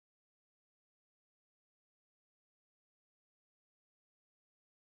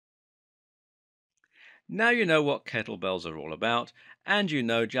Now you know what kettlebells are all about, and you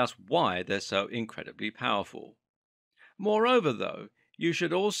know just why they're so incredibly powerful. Moreover, though, you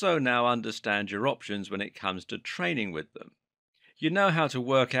should also now understand your options when it comes to training with them. You know how to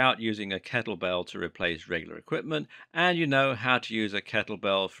work out using a kettlebell to replace regular equipment, and you know how to use a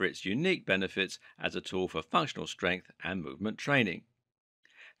kettlebell for its unique benefits as a tool for functional strength and movement training.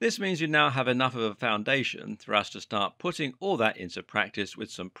 This means you now have enough of a foundation for us to start putting all that into practice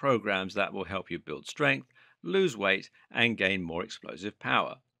with some programs that will help you build strength, lose weight, and gain more explosive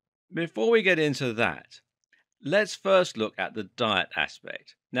power. Before we get into that, let's first look at the diet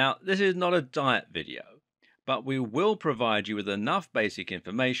aspect. Now, this is not a diet video, but we will provide you with enough basic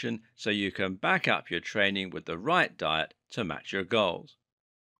information so you can back up your training with the right diet to match your goals.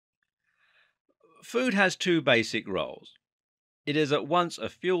 Food has two basic roles. It is at once a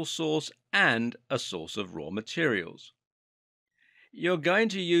fuel source and a source of raw materials. You're going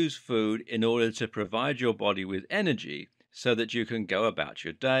to use food in order to provide your body with energy so that you can go about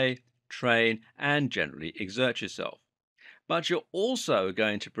your day, train, and generally exert yourself. But you're also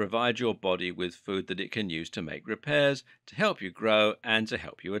going to provide your body with food that it can use to make repairs, to help you grow, and to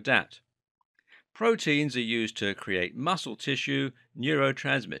help you adapt. Proteins are used to create muscle tissue,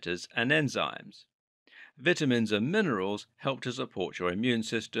 neurotransmitters, and enzymes. Vitamins and minerals help to support your immune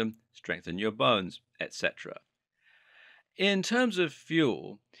system, strengthen your bones, etc. In terms of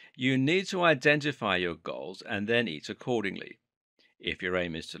fuel, you need to identify your goals and then eat accordingly. If your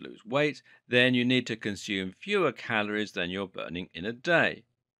aim is to lose weight, then you need to consume fewer calories than you're burning in a day.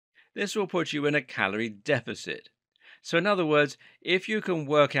 This will put you in a calorie deficit. So, in other words, if you can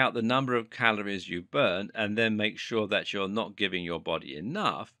work out the number of calories you burn and then make sure that you're not giving your body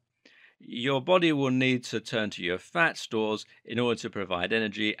enough, your body will need to turn to your fat stores in order to provide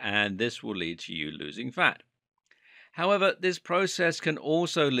energy, and this will lead to you losing fat. However, this process can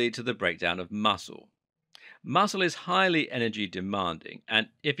also lead to the breakdown of muscle. Muscle is highly energy demanding, and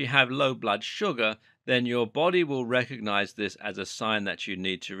if you have low blood sugar, then your body will recognize this as a sign that you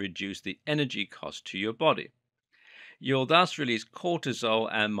need to reduce the energy cost to your body. You'll thus release cortisol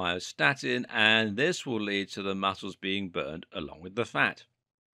and myostatin, and this will lead to the muscles being burned along with the fat.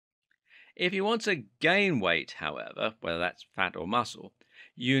 If you want to gain weight, however, whether that's fat or muscle,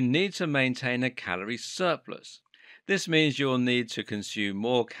 you need to maintain a calorie surplus. This means you'll need to consume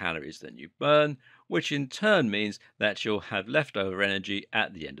more calories than you burn, which in turn means that you'll have leftover energy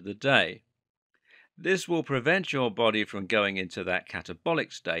at the end of the day. This will prevent your body from going into that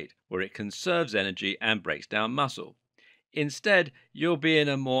catabolic state where it conserves energy and breaks down muscle. Instead, you'll be in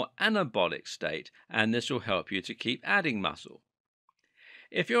a more anabolic state, and this will help you to keep adding muscle.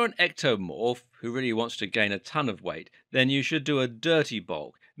 If you're an ectomorph who really wants to gain a ton of weight, then you should do a dirty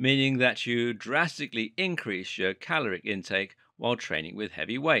bulk, meaning that you drastically increase your caloric intake while training with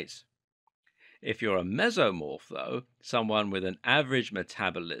heavy weights. If you're a mesomorph, though, someone with an average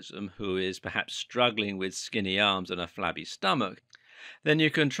metabolism who is perhaps struggling with skinny arms and a flabby stomach, then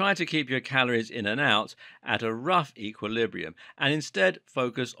you can try to keep your calories in and out at a rough equilibrium and instead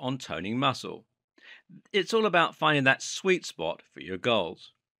focus on toning muscle. It's all about finding that sweet spot for your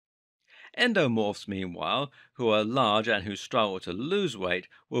goals. Endomorphs, meanwhile, who are large and who struggle to lose weight,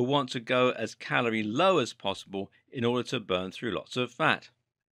 will want to go as calorie low as possible in order to burn through lots of fat.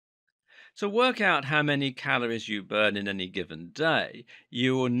 To work out how many calories you burn in any given day,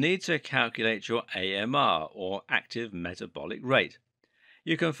 you will need to calculate your AMR, or active metabolic rate.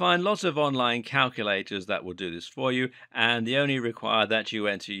 You can find lots of online calculators that will do this for you, and they only require that you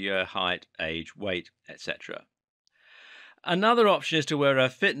enter your height, age, weight, etc. Another option is to wear a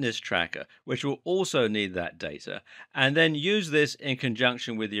fitness tracker, which will also need that data, and then use this in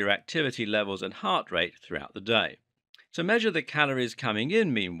conjunction with your activity levels and heart rate throughout the day. To measure the calories coming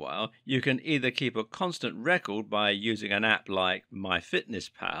in, meanwhile, you can either keep a constant record by using an app like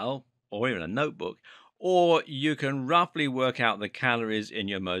MyFitnessPal or even a notebook, or you can roughly work out the calories in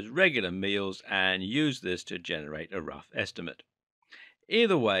your most regular meals and use this to generate a rough estimate.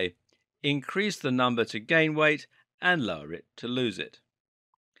 Either way, increase the number to gain weight and lower it to lose it.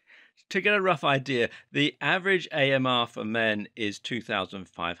 To get a rough idea, the average AMR for men is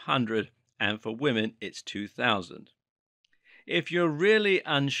 2,500 and for women it's 2,000. If you're really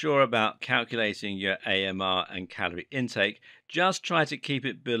unsure about calculating your AMR and calorie intake, just try to keep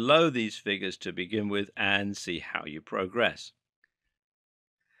it below these figures to begin with and see how you progress.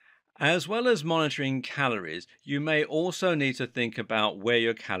 As well as monitoring calories, you may also need to think about where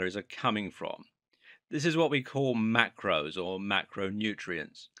your calories are coming from. This is what we call macros or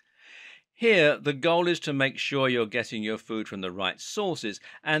macronutrients. Here, the goal is to make sure you're getting your food from the right sources,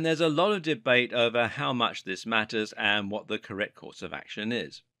 and there's a lot of debate over how much this matters and what the correct course of action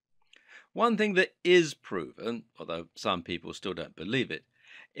is. One thing that is proven, although some people still don't believe it,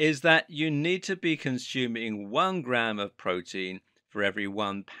 is that you need to be consuming 1 gram of protein for every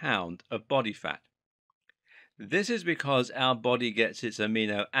 1 pound of body fat. This is because our body gets its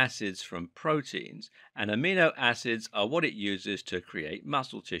amino acids from proteins, and amino acids are what it uses to create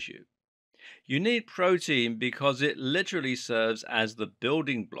muscle tissue. You need protein because it literally serves as the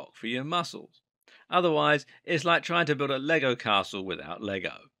building block for your muscles. Otherwise, it's like trying to build a Lego castle without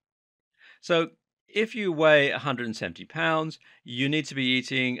Lego. So, if you weigh 170 pounds, you need to be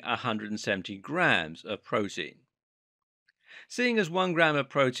eating 170 grams of protein. Seeing as 1 gram of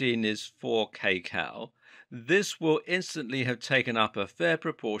protein is 4 kcal, this will instantly have taken up a fair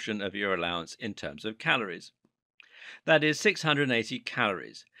proportion of your allowance in terms of calories. That is 680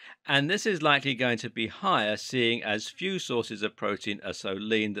 calories, and this is likely going to be higher seeing as few sources of protein are so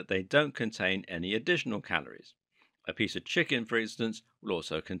lean that they don't contain any additional calories. A piece of chicken, for instance, will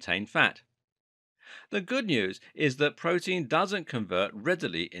also contain fat. The good news is that protein doesn't convert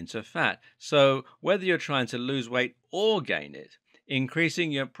readily into fat, so whether you're trying to lose weight or gain it,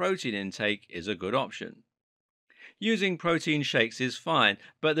 increasing your protein intake is a good option. Using protein shakes is fine,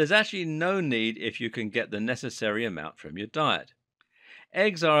 but there's actually no need if you can get the necessary amount from your diet.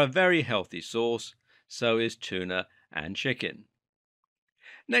 Eggs are a very healthy source, so is tuna and chicken.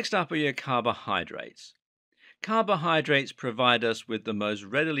 Next up are your carbohydrates. Carbohydrates provide us with the most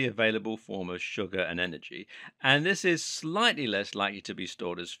readily available form of sugar and energy, and this is slightly less likely to be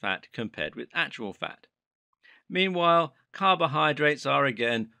stored as fat compared with actual fat. Meanwhile, carbohydrates are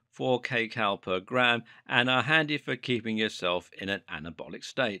again 4 kcal per gram and are handy for keeping yourself in an anabolic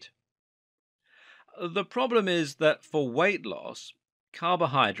state. The problem is that for weight loss,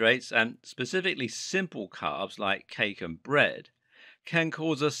 carbohydrates, and specifically simple carbs like cake and bread, can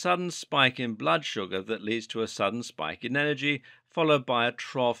cause a sudden spike in blood sugar that leads to a sudden spike in energy, followed by a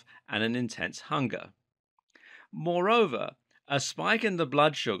trough and an intense hunger. Moreover, a spike in the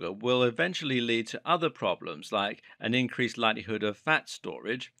blood sugar will eventually lead to other problems like an increased likelihood of fat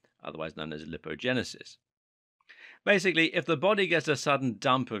storage, otherwise known as lipogenesis. Basically, if the body gets a sudden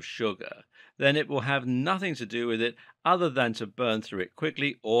dump of sugar, then it will have nothing to do with it other than to burn through it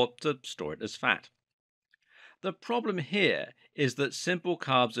quickly or to store it as fat. The problem here is that simple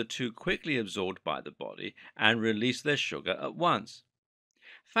carbs are too quickly absorbed by the body and release their sugar at once.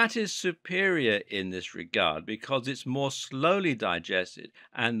 Fat is superior in this regard because it's more slowly digested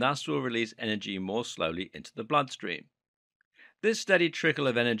and thus will release energy more slowly into the bloodstream. This steady trickle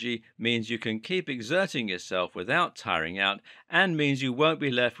of energy means you can keep exerting yourself without tiring out and means you won't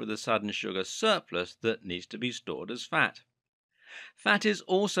be left with a sudden sugar surplus that needs to be stored as fat. Fat is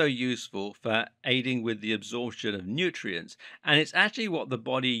also useful for aiding with the absorption of nutrients, and it's actually what the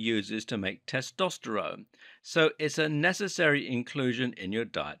body uses to make testosterone, so it's a necessary inclusion in your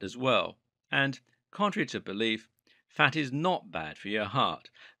diet as well. And, contrary to belief, fat is not bad for your heart.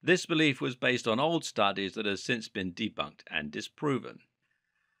 This belief was based on old studies that have since been debunked and disproven.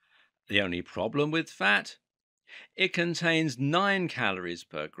 The only problem with fat? It contains 9 calories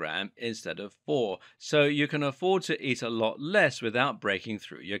per gram instead of 4, so you can afford to eat a lot less without breaking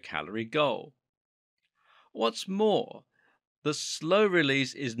through your calorie goal. What's more, the slow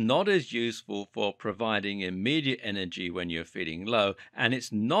release is not as useful for providing immediate energy when you're feeling low, and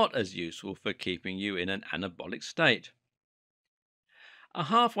it's not as useful for keeping you in an anabolic state. A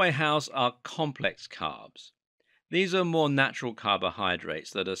halfway house are complex carbs. These are more natural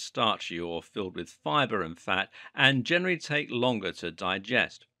carbohydrates that are starchy or filled with fiber and fat and generally take longer to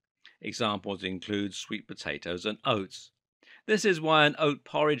digest. Examples include sweet potatoes and oats. This is why an oat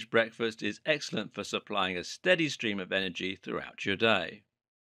porridge breakfast is excellent for supplying a steady stream of energy throughout your day.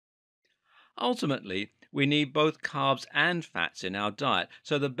 Ultimately, we need both carbs and fats in our diet,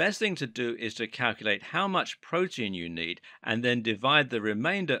 so the best thing to do is to calculate how much protein you need and then divide the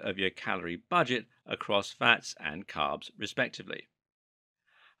remainder of your calorie budget across fats and carbs, respectively.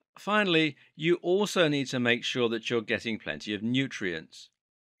 Finally, you also need to make sure that you're getting plenty of nutrients.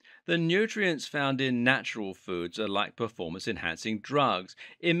 The nutrients found in natural foods are like performance enhancing drugs.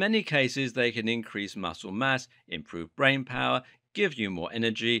 In many cases, they can increase muscle mass, improve brain power, give you more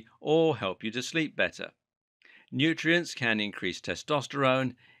energy, or help you to sleep better. Nutrients can increase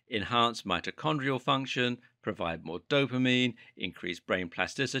testosterone, enhance mitochondrial function, provide more dopamine, increase brain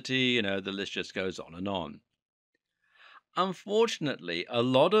plasticity, the list just goes on and on. Unfortunately, a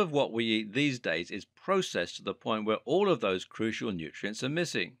lot of what we eat these days is processed to the point where all of those crucial nutrients are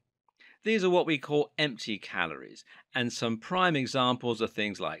missing. These are what we call empty calories, and some prime examples are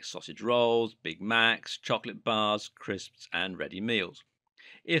things like sausage rolls, Big Macs, chocolate bars, crisps, and ready meals.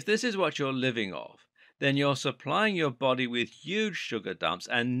 If this is what you're living off, then you're supplying your body with huge sugar dumps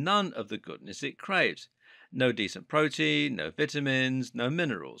and none of the goodness it craves. No decent protein, no vitamins, no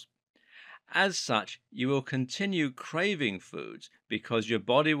minerals. As such, you will continue craving foods because your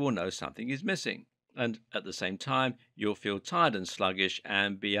body will know something is missing. And at the same time, you'll feel tired and sluggish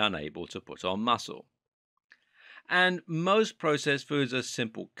and be unable to put on muscle. And most processed foods are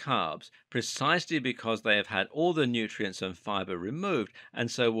simple carbs, precisely because they have had all the nutrients and fiber removed and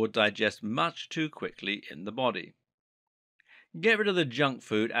so will digest much too quickly in the body. Get rid of the junk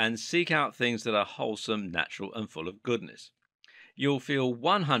food and seek out things that are wholesome, natural, and full of goodness. You'll feel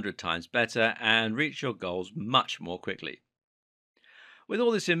 100 times better and reach your goals much more quickly. With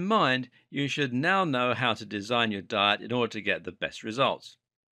all this in mind, you should now know how to design your diet in order to get the best results.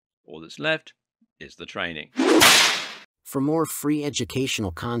 All that's left is the training. For more free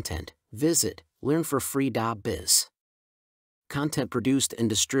educational content, visit learnforfree.biz. Content produced and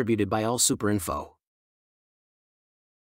distributed by AllSuperInfo.